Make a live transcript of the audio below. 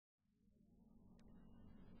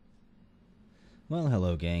Well,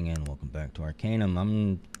 hello gang, and welcome back to Arcanum.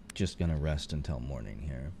 I'm just gonna rest until morning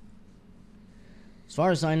here. As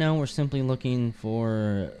far as I know, we're simply looking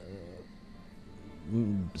for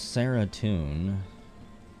Sarah Toon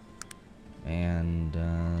and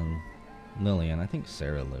Lillian. I think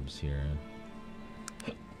Sarah lives here,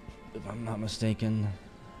 if I'm not mistaken.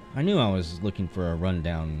 I knew I was looking for a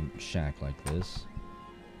rundown shack like this.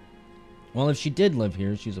 Well, if she did live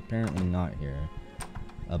here, she's apparently not here.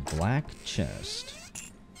 A black chest.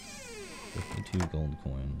 52 gold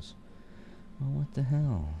coins. Oh, what the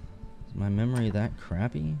hell? Is my memory that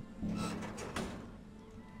crappy?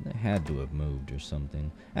 They had to have moved or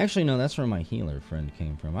something. Actually, no, that's where my healer friend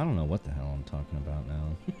came from. I don't know what the hell I'm talking about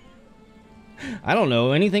now. I don't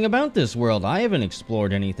know anything about this world. I haven't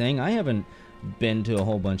explored anything. I haven't been to a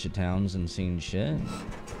whole bunch of towns and seen shit.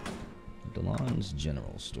 DeLon's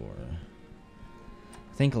General Store.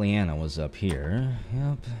 I think Leanna was up here.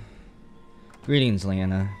 Yep. Greetings,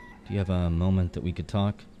 Leanna. Do you have a moment that we could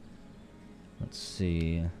talk? Let's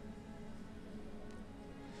see.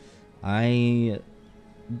 I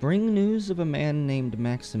bring news of a man named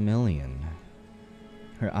Maximilian.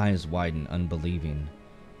 Her eyes widen, unbelieving.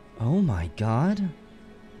 Oh my god?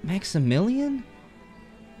 Maximilian?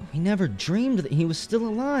 We never dreamed that he was still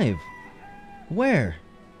alive. Where?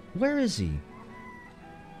 Where is he?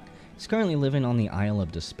 He's currently living on the Isle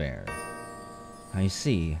of Despair. I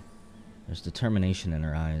see. There's determination in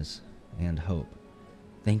her eyes, and hope.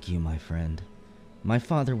 Thank you, my friend. My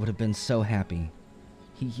father would have been so happy.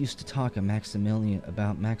 He used to talk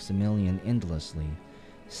about Maximilian endlessly,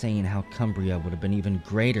 saying how Cumbria would have been even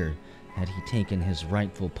greater had he taken his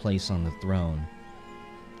rightful place on the throne.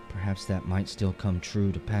 Perhaps that might still come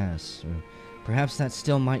true to pass, or perhaps that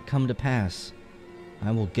still might come to pass. I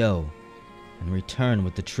will go and return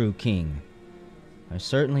with the true king. I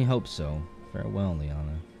certainly hope so. Farewell,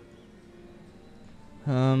 Liana.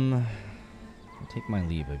 I'll take my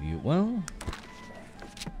leave of you. Well,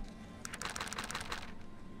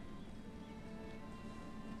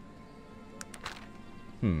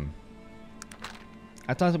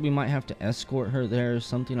 I thought that we might have to escort her there or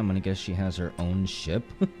something. I'm gonna guess she has her own ship.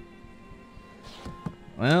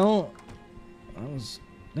 Well, I was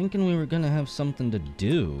thinking we were gonna have something to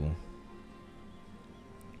do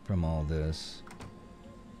from all this.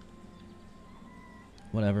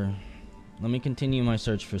 Whatever. Let me continue my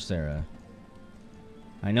search for Sarah.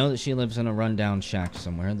 I know that she lives in a rundown shack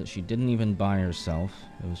somewhere that she didn't even buy herself.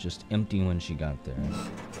 It was just empty when she got there.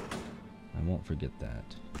 I won't forget that.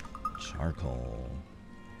 Charcoal.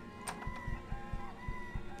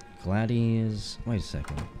 Gladys. Wait a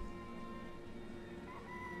second.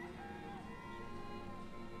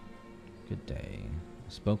 Good day.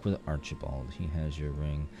 Spoke with Archibald. He has your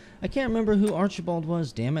ring. I can't remember who Archibald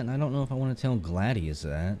was, damn it, and I don't know if I want to tell Gladys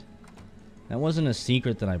that. That wasn't a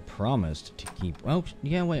secret that I promised to keep. Oh,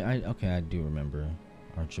 yeah, wait, okay, I do remember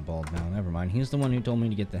Archibald now. Never mind. He's the one who told me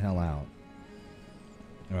to get the hell out.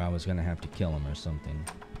 Or I was going to have to kill him or something.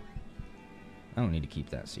 I don't need to keep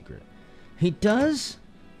that secret. He does?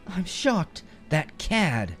 I'm shocked. That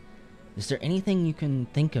cad. Is there anything you can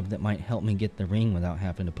think of that might help me get the ring without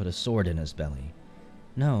having to put a sword in his belly?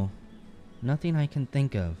 No. Nothing I can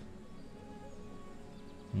think of.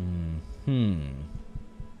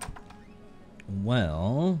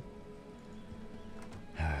 Well,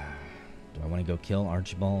 do I want to go kill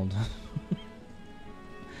Archibald?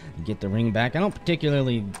 Get the ring back? I don't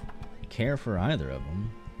particularly care for either of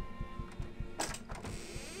them. I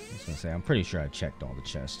was going to say, I'm pretty sure I checked all the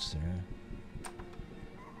chests here.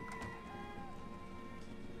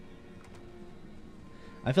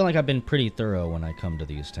 I feel like I've been pretty thorough when I come to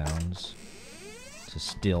these towns to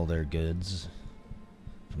steal their goods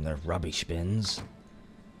from their rubbish bins.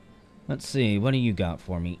 Let's see, what do you got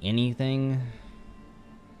for me? Anything?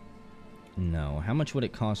 No. How much would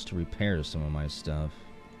it cost to repair some of my stuff?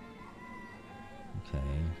 Okay.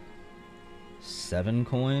 7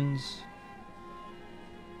 coins?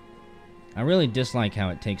 I really dislike how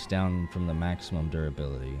it takes down from the maximum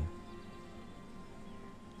durability.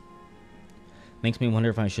 Makes me wonder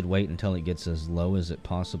if I should wait until it gets as low as it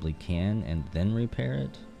possibly can and then repair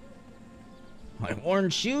it. My worn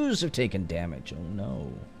shoes have taken damage. Oh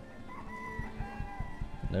no.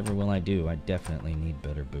 Whatever will I do? I definitely need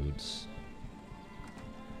better boots.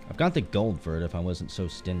 I've got the gold for it if I wasn't so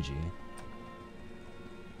stingy.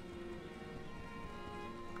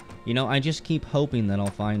 You know, I just keep hoping that I'll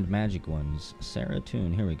find magic ones. Sarah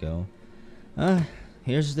Toon, here we go.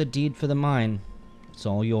 Here's the deed for the mine. It's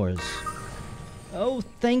all yours. Oh,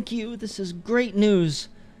 thank you. This is great news.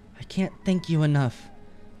 I can't thank you enough.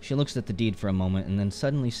 She looks at the deed for a moment and then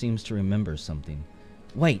suddenly seems to remember something.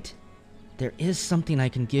 Wait. There is something I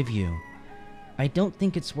can give you. I don't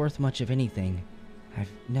think it's worth much of anything. I've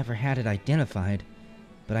never had it identified,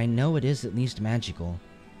 but I know it is at least magical.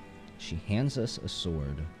 She hands us a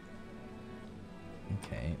sword.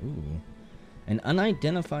 Okay, ooh. An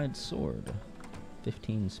unidentified sword.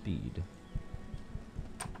 15 speed.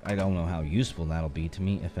 I don't know how useful that'll be to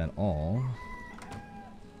me, if at all.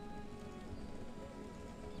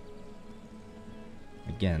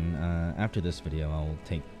 Again, after this video, I'll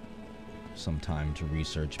take some time to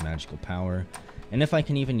research magical power. And if I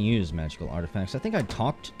can even use magical artifacts. I think I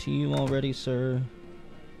talked to you already, sir.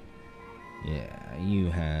 Yeah, you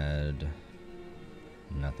had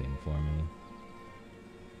nothing for me.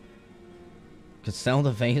 Could sell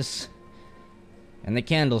the vase and the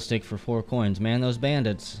candlestick for 4 coins. Man, those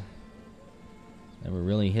bandits, they were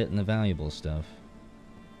really hitting the valuable stuff.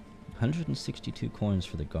 162 coins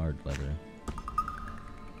for the guard leather.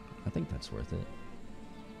 I think that's worth it.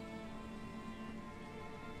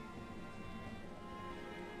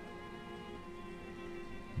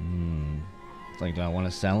 It's like, do I want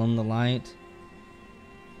to sell him the light?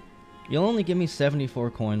 You'll only give me 74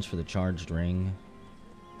 coins for the charged ring.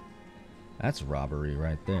 That's robbery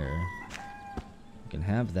right there. You can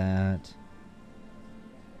have that.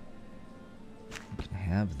 You can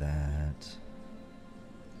have that.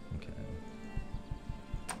 Okay.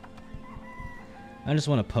 I just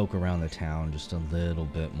want to poke around the town just a little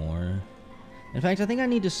bit more. In fact, I think I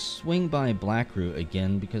need to swing by Blackroot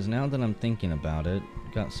again, because now that I'm thinking about it,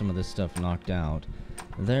 got some of this stuff knocked out.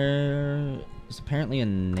 There is apparently a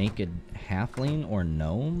naked halfling or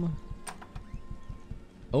gnome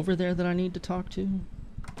over there that I need to talk to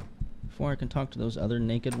before I can talk to those other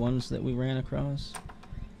naked ones that we ran across.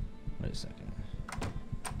 Wait a second.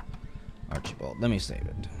 Archibald, let me save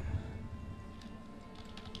it.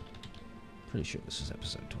 Pretty sure this is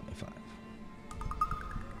episode 25.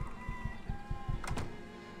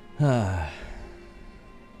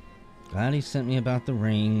 Glad he sent me about the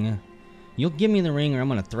ring. You'll give me the ring or I'm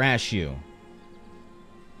gonna thrash you.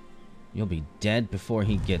 You'll be dead before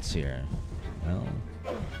he gets here. Well.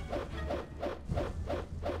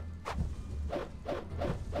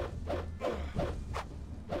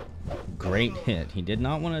 Great hit. He did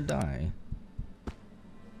not want to die.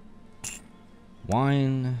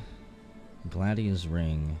 Wine. Gladius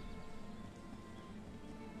ring.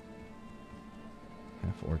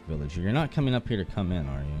 Half-orc villager. You're not coming up here to come in,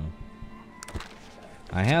 are you?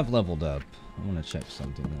 I have leveled up. I want to check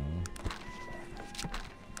something,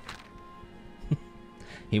 though.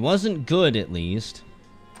 He wasn't good, at least.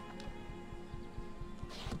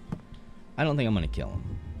 I don't think I'm going to kill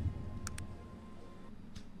him.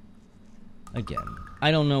 Again,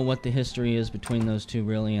 I don't know what the history is between those two,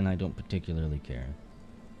 really, and I don't particularly care.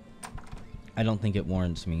 I don't think it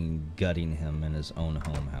warrants me gutting him in his own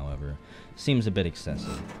home, however. Seems a bit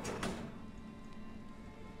excessive.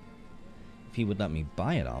 If he would let me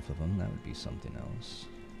buy it off of him, that would be something else.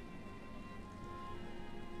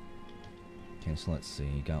 Okay, so let's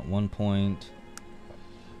see. Got 1 point.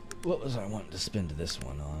 What was I wanting to spend this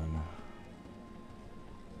one on?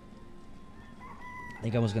 I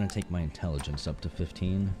think I was going to take my intelligence up to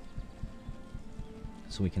 15.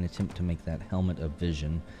 So we can attempt to make that helmet of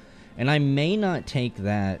vision. And I may not take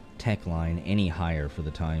that tech line any higher for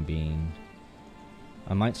the time being.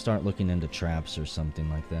 I might start looking into traps or something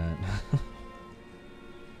like that.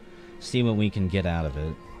 See what we can get out of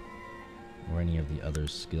it. Or any of the other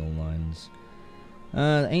skill lines.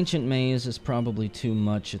 Ancient Maze is probably too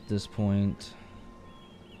much at this point.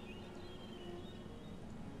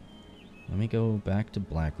 Let me go back to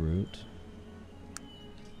Blackroot.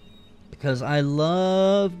 Because I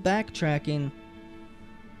love backtracking.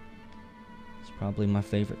 It's probably my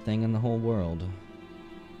favorite thing in the whole world.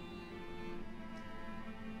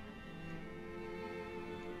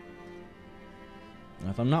 And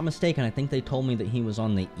if I'm not mistaken, I think they told me that he was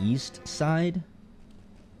on the east side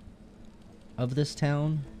of this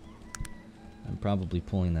town. I'm probably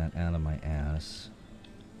pulling that out of my ass.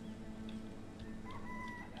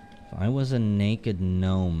 If I was a naked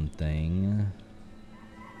gnome thing,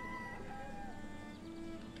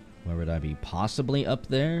 where would I be? Possibly up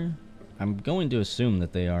there? I'm going to assume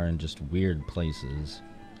that they are in just weird places.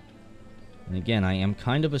 And again, I am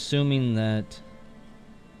kind of assuming that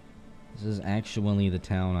this is actually the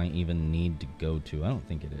town I even need to go to. I don't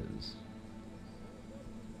think it is.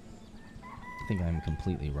 I think I'm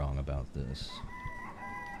completely wrong about this.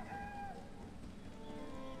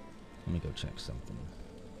 Let me go check something.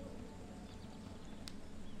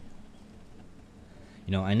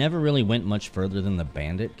 You know, I never really went much further than the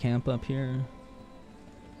bandit camp up here.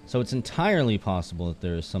 So it's entirely possible that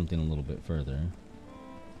there is something a little bit further.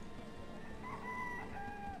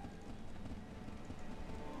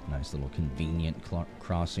 Nice little convenient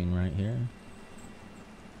crossing right here.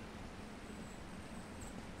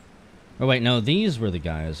 Oh wait, no, these were the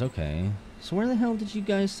guys. Okay. So where the hell did you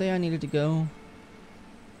guys say I needed to go?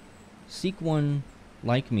 Seek one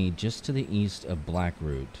like me just to the east of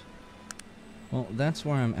Blackroot. Well, that's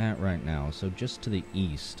where I'm at right now. So just to the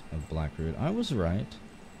east of Blackroot. I was right.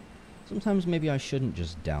 Sometimes maybe I shouldn't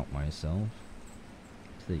just doubt myself.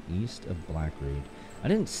 To the east of Blackroot. I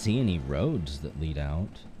didn't see any roads that lead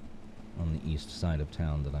out on the east side of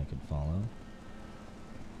town that I could follow.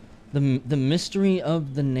 The mystery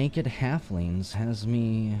of the naked halflings has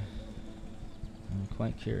me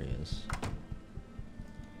quite curious.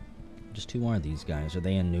 Just who are these guys? Are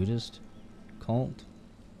they a nudist cult?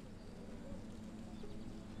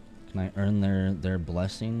 Can I earn their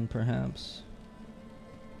blessing, perhaps?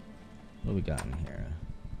 What do we got in here?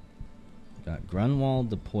 We got Grunwald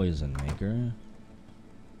the Poison Maker.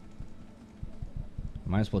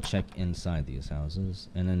 Might as well check inside these houses.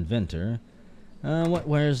 An inventor. What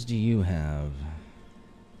wares do you have?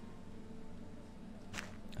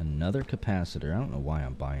 Another capacitor. I don't know why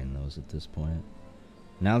I'm buying those at this point.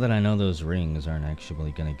 Now that I know those rings aren't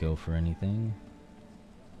actually going to go for anything.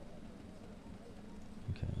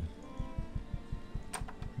 Okay.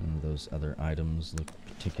 None of those other items look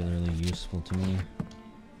particularly useful to me.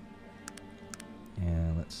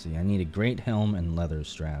 And let's see. I need a great helm and leather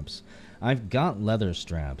straps. I've got leather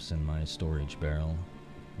straps in my storage barrel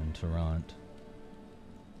in Toronto.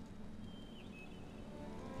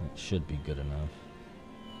 That should be good enough.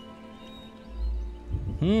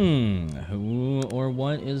 Who or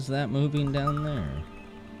what is that moving down there?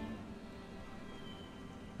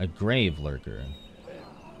 A grave lurker.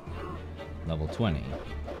 Level 20.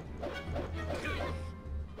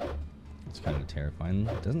 It's kind of terrifying.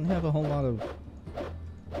 It doesn't have a whole lot of...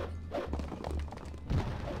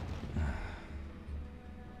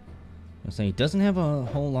 I say it doesn't have a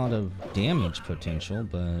whole lot of damage potential,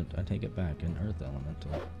 but I take it back. An earth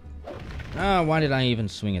elemental. Ah, why did I even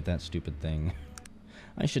swing at that stupid thing?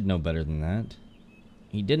 I should know better than that.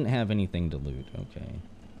 He didn't have anything to loot. Okay.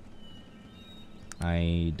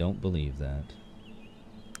 I don't believe that.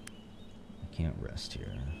 I can't rest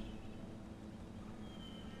here.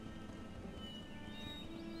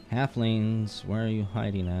 Halflings, where are you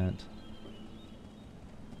hiding at?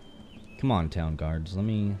 Come on, town guards. Let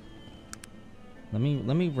me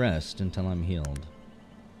rest until I'm healed.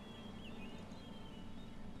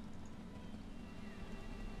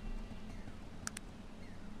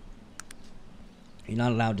 You're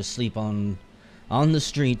not allowed to sleep on the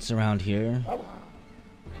streets around here.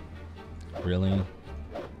 Really?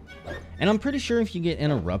 And I'm pretty sure if you get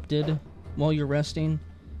interrupted while you're resting,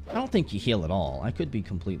 I don't think you heal at all. I could be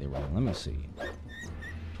completely wrong. Let me see.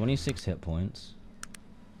 26 hit points.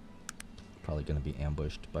 Probably going to be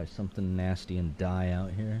ambushed by something nasty and die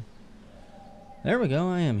out here. There we go.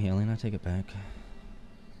 I am healing. I take it back.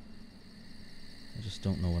 I just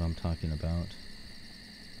don't know what I'm talking about.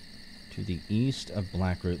 To the east of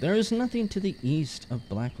Blackroot. There is nothing to the east of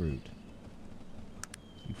Blackroot.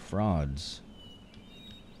 You frauds.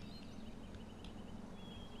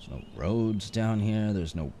 There's no roads down here.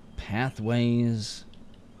 There's no pathways.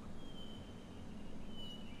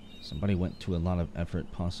 Somebody went to a lot of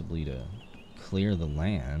effort possibly to clear the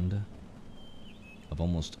land of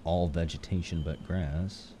almost all vegetation but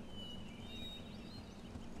grass.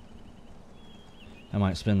 I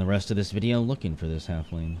might spend the rest of this video looking for this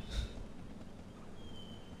halfling.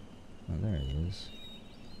 Oh, there he is.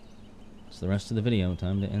 It's the rest of the video.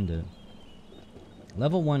 Time to end it.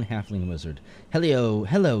 Level 1 Halfling Wizard. Hello,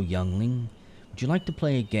 youngling. Would you like to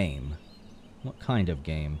play a game? What kind of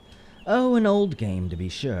game? Oh, an old game, to be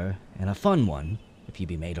sure, and a fun one, if you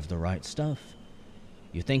be made of the right stuff.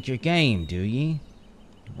 You think you're game, do ye?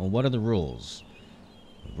 Well, what are the rules?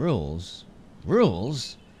 Rules?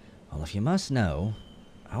 Rules? Well, if you must know,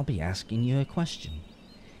 I'll be asking you a question.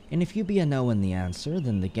 And if you be a no in the answer,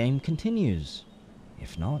 then the game continues.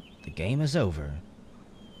 If not, the game is over.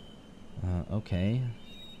 Okay.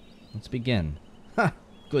 Let's begin. Ha!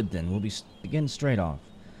 Good then, we'll begin straight off.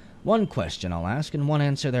 One question I'll ask, and one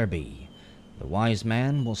answer there be. The wise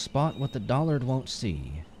man will spot what the dollard won't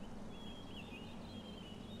see.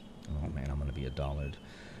 Oh man, I'm gonna be a dollard.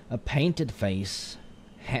 A painted face,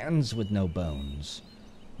 hands with no bones.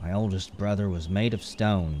 My oldest brother was made of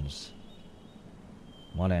stones.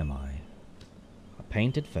 What am I? A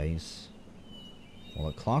painted face. Well,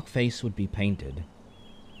 a clock face would be painted,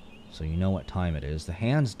 so you know what time it is. The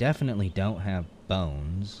hands definitely don't have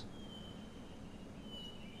bones.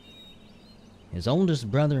 His oldest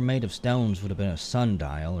brother made of stones would have been a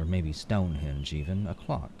sundial, or maybe Stonehenge even, a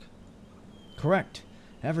clock. Correct.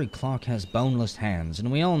 Every clock has boneless hands,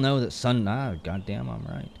 and we all know that goddamn, I'm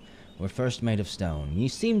right. We're first made of stone. Ye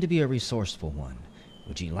seem to be a resourceful one.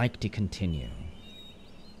 Would ye like to continue?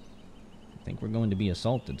 I think we're going to be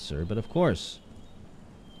assaulted, sir, but of course.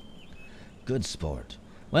 Good sport.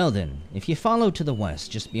 Well then, if you follow to the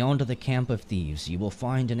west, just beyond the camp of thieves, you will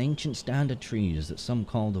find an ancient stand of trees that some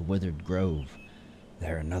call the Withered Grove.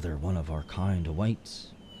 There another one of our kind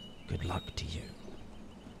awaits. Good luck to you.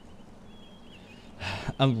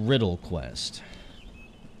 A riddle quest.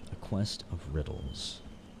 A quest of riddles.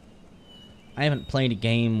 I haven't played a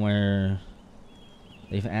game where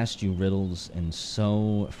they've asked you riddles in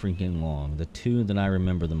so freaking long. The two that I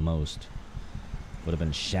remember the most would have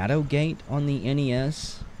been Shadowgate on the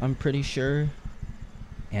NES, I'm pretty sure,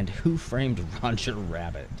 and Who Framed Roger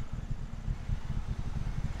Rabbit.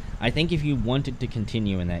 I think if you wanted to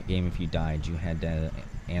continue in that game, if you died, you had to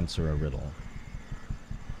answer a riddle,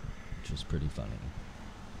 which was pretty funny.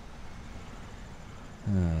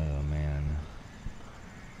 Oh, man.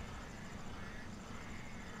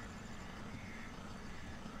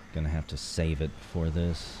 Gonna have to save it for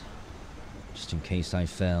this, just in case I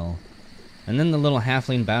fell. And then the little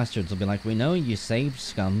halfling bastards will be like, we know you saved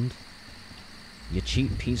scummed. You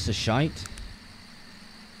cheating piece of shite.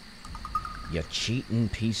 You cheating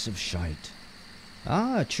piece of shite.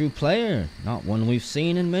 Ah, a true player. Not one we've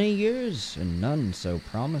seen in many years, and none so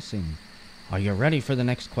promising. Are you ready for the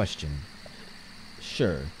next question?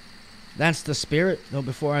 Sure. That's the spirit, though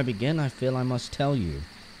before I begin, I feel I must tell you.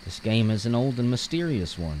 This game is an old and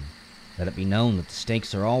mysterious one. Let it be known that the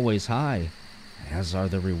stakes are always high, as are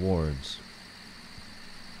the rewards.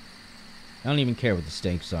 I don't even care what the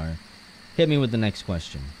stakes are. Hit me with the next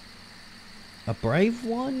question. A brave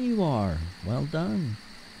one you are. Well done.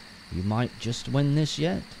 You might just win this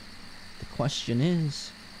yet. The question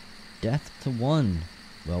is, death to one,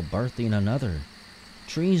 while birthing another.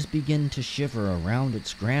 Trees begin to shiver around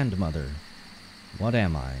its grandmother. What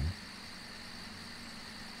am I?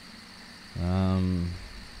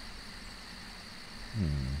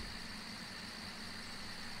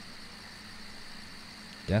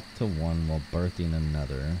 Death to one while birthing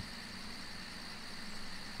another.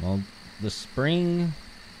 Well, the spring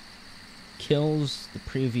kills the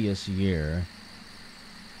previous year.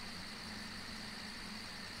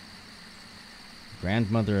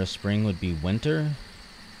 Grandmother of spring would be winter.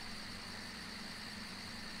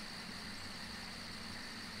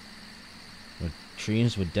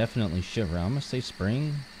 Trees would definitely shiver. I'm gonna say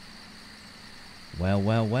spring. Well,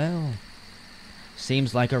 well, well.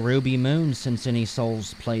 Seems like a ruby moon since any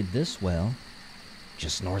souls played this well.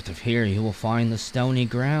 Just north of here you will find the stony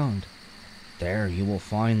ground. There you will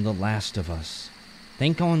find the last of us.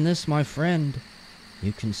 Think on this, my friend.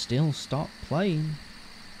 You can still stop playing.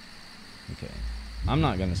 Okay. I'm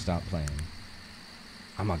not gonna stop playing.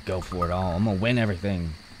 I'm gonna go for it all. I'm gonna win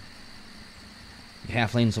everything. The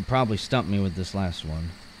halflings will probably stump me with this last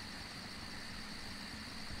one.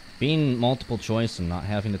 Being multiple choice and not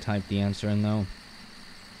having to type the answer in, though,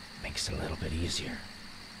 makes it a little bit easier.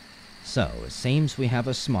 So, it seems we have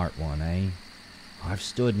a smart one, eh? I've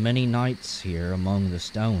stood many nights here among the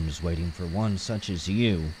stones waiting for one such as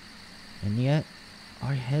you, and yet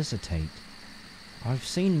I hesitate. I've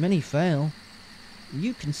seen many fail.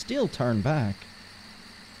 You can still turn back.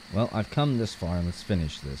 Well, I've come this far, and let's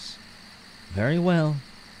finish this. Very well.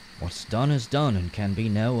 What's done is done and can be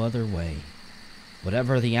no other way.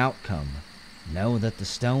 Whatever the outcome, know that the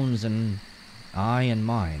stones and I and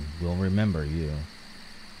mine will remember you.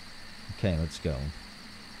 Okay, let's go.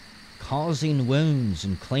 Causing wounds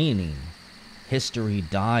and cleaning, history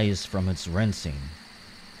dies from its rinsing.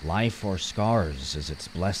 Life or scars is its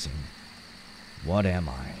blessing. What am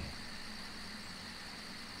I?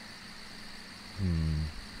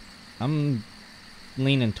 I'm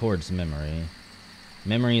leaning towards memory.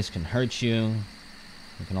 Memories can hurt you.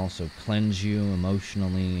 It can also cleanse you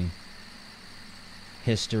emotionally.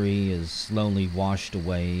 History is slowly washed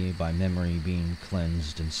away by memory being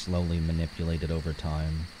cleansed and slowly manipulated over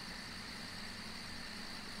time.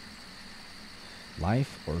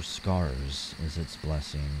 Life or scars is its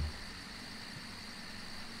blessing.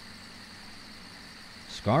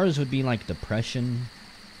 Scars would be like depression,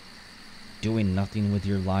 doing nothing with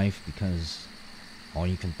your life because all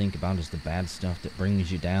you can think about is the bad stuff that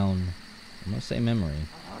brings you down. I'm gonna say memory.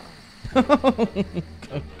 Oh,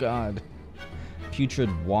 God.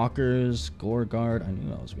 Putrid walkers, Gorguard. I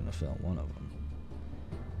knew I was gonna fail one of them.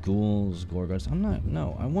 Ghouls, Gorguards.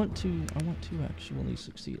 I want to actually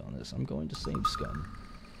succeed on this. I'm going to save scum.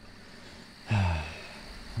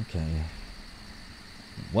 Okay.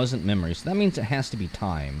 It wasn't memory, so that means it has to be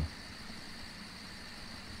time.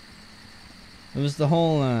 It was the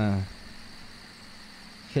whole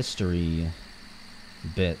history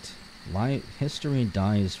bit. History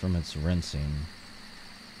dies from its rinsing.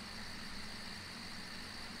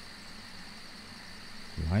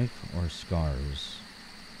 Life or scars?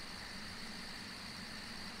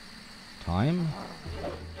 Time?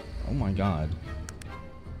 Oh my god.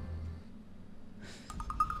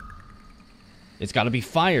 It's gotta be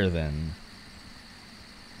fire then.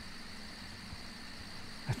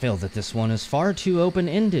 I feel that this one is far too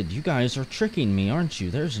open-ended. You guys are tricking me, aren't you?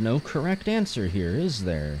 There's no correct answer here, is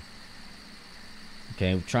there?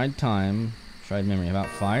 Okay, we've tried time, tried memory. About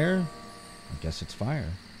fire? I guess it's fire.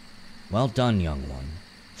 Well done, young one.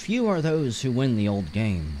 Few are those who win the old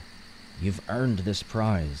game. You've earned this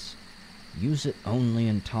prize. Use it only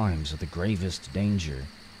in times of the gravest danger.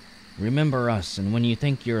 Remember us, and when you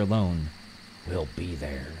think you're alone, we'll be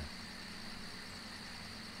there.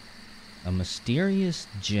 A mysterious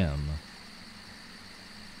gem.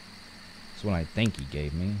 That's what I think he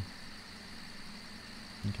gave me.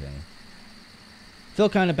 Okay. Feel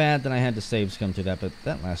kind of bad that I had to saves come through that, but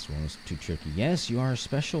that last one was too tricky. Yes, you are a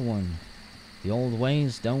special one. The old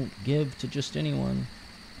ways don't give to just anyone.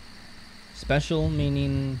 Special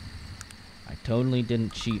meaning I totally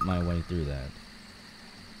didn't cheat my way through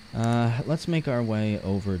that. Let's make our way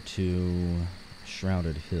over to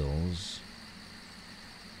Shrouded Hills.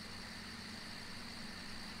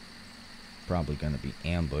 Probably going to be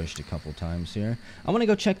ambushed a couple times here. I want to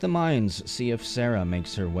go check the mines, see if Sarah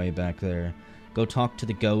makes her way back there. Go talk to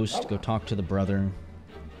the ghost, go talk to the brother.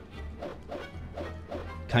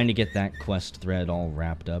 Kind of get that quest thread all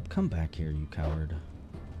wrapped up. Come back here, you coward.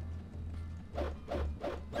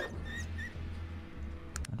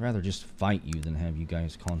 I'd rather just fight you than have you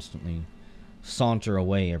guys constantly saunter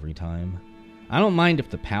away every time. I don't mind if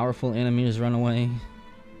the powerful enemies run away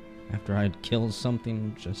after I'd killed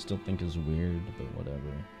something, which I still think is weird, but whatever.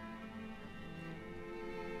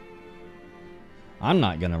 I'm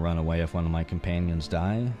not gonna run away if one of my companions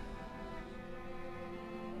die.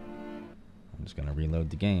 I'm just gonna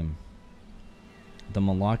reload the game. The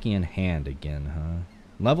Malachian Hand again, huh?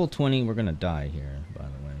 Level 20, we're gonna die here, by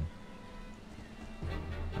the way.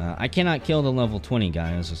 I cannot kill the level 20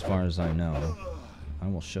 guys, as far as I know. I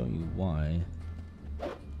will show you why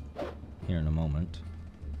here in a moment.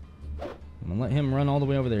 I'm gonna let him run all the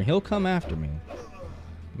way over there. He'll come after me.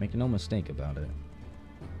 Make no mistake about it.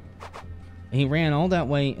 He ran all that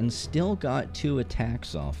way and still got 2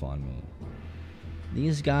 attacks off on me.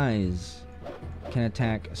 These guys can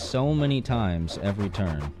attack so many times every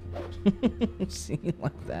turn. See,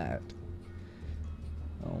 like that.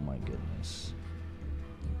 Oh my goodness.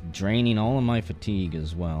 Draining all of my fatigue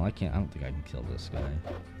as well. I don't think I can kill this guy.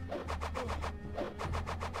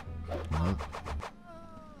 Nope.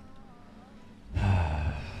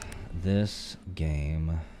 This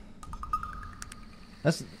game.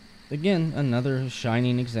 That's, again, another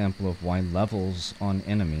shining example of why levels on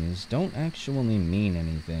enemies don't actually mean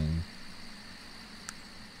anything.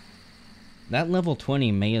 That level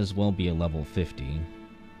 20 may as well be a level 50.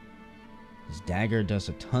 His dagger does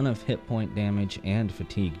a ton of hit point damage and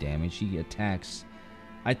fatigue damage. He attacks,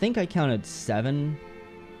 I think I counted 7,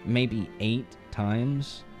 maybe 8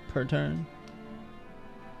 times per turn.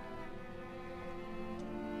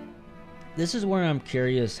 This is where I'm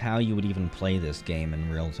curious how you would even play this game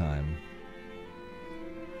in real time.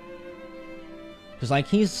 Because, like,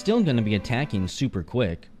 he's still going to be attacking super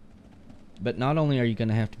quick. But not only are you going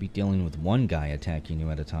to have to be dealing with one guy attacking you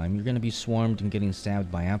at a time, you're going to be swarmed and getting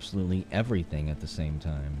stabbed by absolutely everything at the same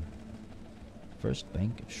time. First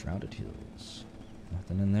bank of Shrouded Hills.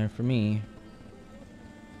 Nothing in there for me.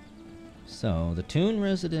 So, the Toon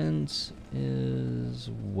residence is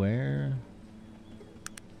where?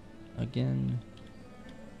 Again?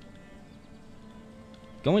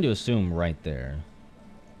 Going to assume right there.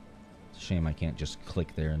 It's a shame I can't just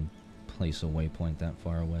click there and place a waypoint that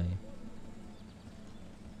far away.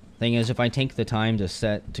 Thing is, if I take the time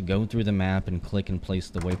to go through the map and click and place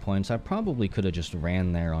the waypoints, I probably could have just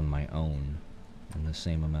ran there on my own in the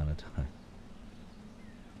same amount of time.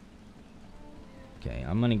 Okay,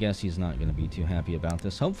 I'm gonna guess he's not gonna be too happy about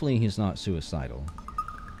this. Hopefully he's not suicidal.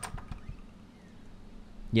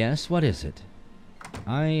 Yes, what is it?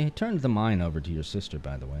 I turned the mine over to your sister,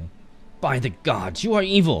 by the way. By the gods, you are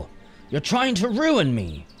evil! You're trying to ruin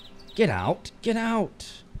me! Get out! Get out!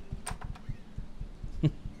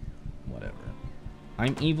 Whatever.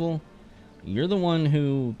 I'm evil. You're the one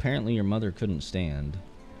who apparently your mother couldn't stand.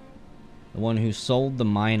 The one who sold the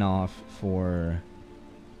mine off for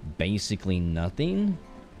basically nothing?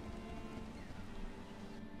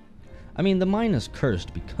 I mean, the mine is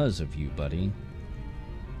cursed because of you, buddy.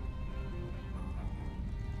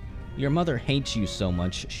 Your mother hates you so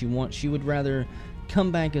much, she would rather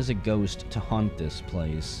come back as a ghost to haunt this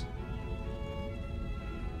place.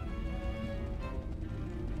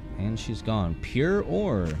 And she's gone. Pure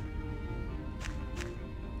ore.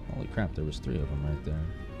 Holy crap, there was 3 of them right there.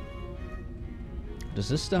 Does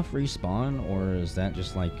this stuff respawn, or is that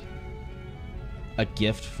just like a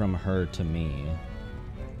gift from her to me?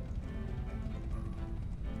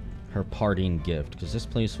 Her parting gift, because this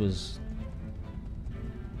place was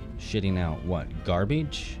shitting out, what,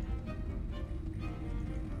 garbage?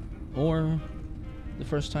 Or the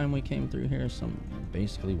first time we came through here, some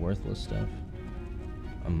basically worthless stuff.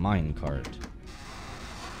 A minecart.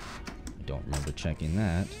 I don't remember checking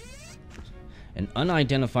that. An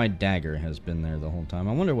unidentified dagger has been there the whole time.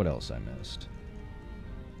 I wonder what else I missed.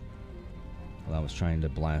 Well, I was trying to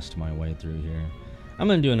blast my way through here. I'm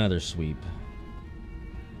gonna do another sweep.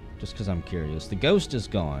 Just because I'm curious. The ghost is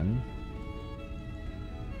gone.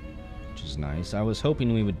 Which is nice. I was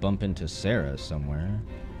hoping we would bump into Sarah somewhere.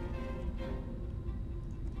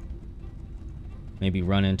 Maybe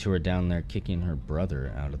run into her down there kicking her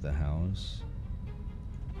brother out of the house.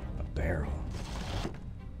 A barrel.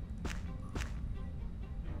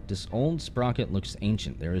 This old sprocket looks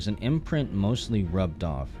ancient. There is an imprint mostly rubbed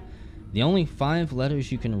off. The only 5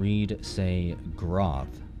 letters you can read say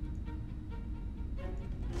Groth.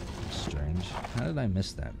 Strange. How did I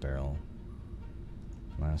miss that barrel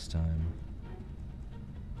last time?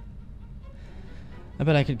 I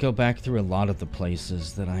bet I could go back through a lot of the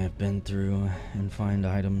places that I have been through and find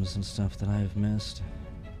items and stuff that I have missed.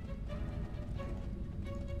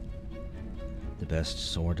 The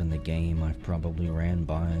best sword in the game I've probably ran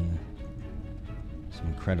by. Some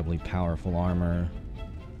incredibly powerful armor.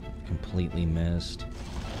 Completely missed.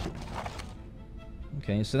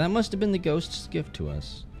 Okay, so that must have been the ghost's gift to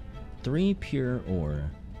us. 3 pure ore.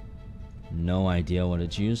 No idea what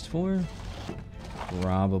it's used for.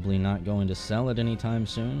 Probably not going to sell it anytime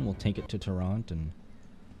soon. We'll take it to Toronto and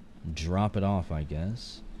drop it off, I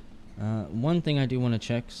guess. One thing I do want to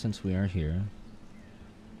check since we are here.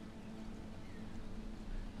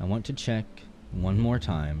 I want to check one more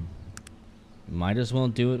time. Might as well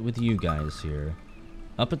do it with you guys here.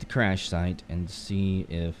 Up at the crash site and see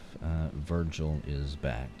if Virgil is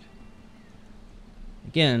back.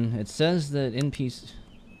 Again, it says that NPC...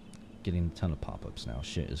 Getting a ton of pop-ups now.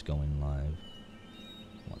 Shit is going live.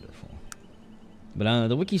 Wonderful. But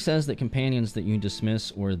the wiki says that companions that you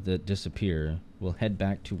dismiss or that disappear will head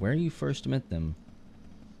back to where you first met them.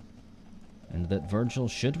 And that Virgil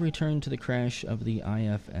should return to the crash of the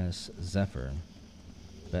IFS Zephyr.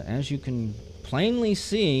 But as you can plainly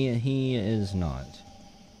see, he is not.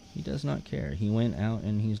 He does not care. He went out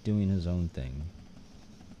and he's doing his own thing.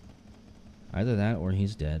 Either that or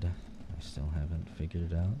he's dead. I still haven't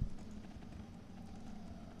figured it out.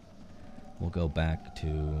 We'll go back to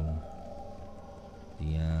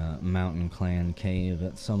the Mountain Clan cave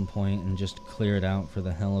at some point and just clear it out for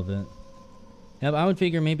the hell of it. Yeah, but I would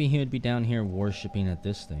figure maybe he would be down here worshipping at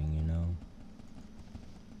this thing, you know?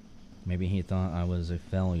 Maybe he thought I was a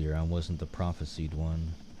failure. I wasn't the prophesied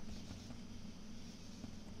one.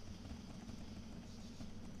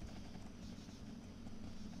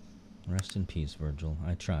 Rest in peace, Virgil.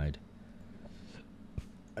 I tried.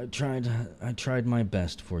 I tried my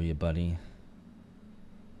best for you, buddy.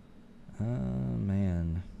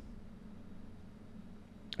 Man.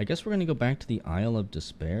 I guess we're gonna go back to the Isle of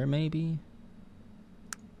Despair, maybe?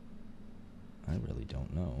 I really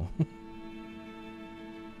don't know.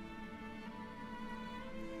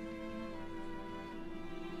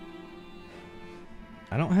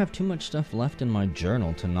 I don't have too much stuff left in my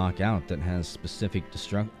journal to knock out that has specific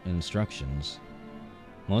instructions.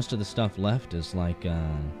 Most of the stuff left is like,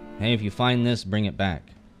 hey, if you find this, bring it back.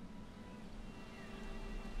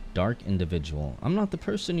 Dark individual. I'm not the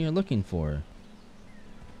person you're looking for.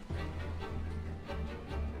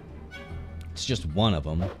 It's just one of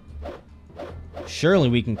them. Surely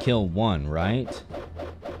we can kill one, right?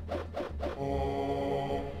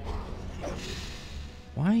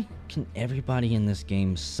 Why can everybody in this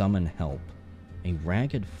game summon help? A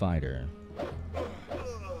ragged fighter.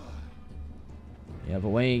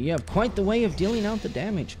 You have quite the way of dealing out the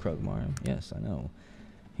damage, Krogmar. Yes, I know.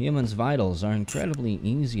 Humans' vitals are incredibly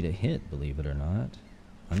easy to hit, believe it or not.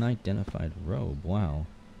 Unidentified robe, wow.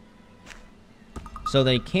 So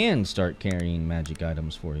they can start carrying magic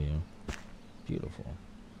items for you. Beautiful.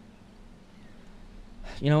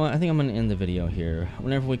 You know what, I think I'm going to end the video here.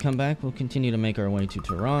 Whenever we come back, we'll continue to make our way to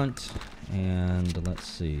Toronto. And let's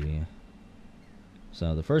see.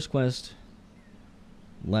 So the first quest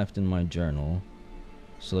left in my journal.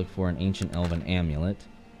 So look for an ancient elven amulet.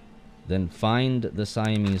 then find the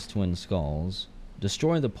Siamese twin skulls,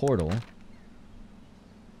 destroy the portal,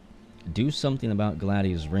 do something about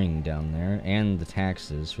Gladys' ring down there, and the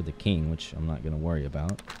taxes for the king, which I'm not going to worry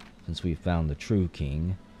about, since we've found the true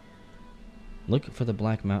king. Look for the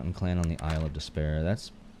Black Mountain clan on the Isle of Despair.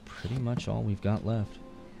 That's pretty much all we've got left.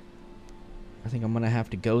 I think I'm going to have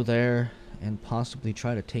to go there and possibly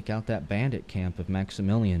try to take out that bandit camp if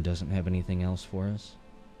Maximilian doesn't have anything else for us.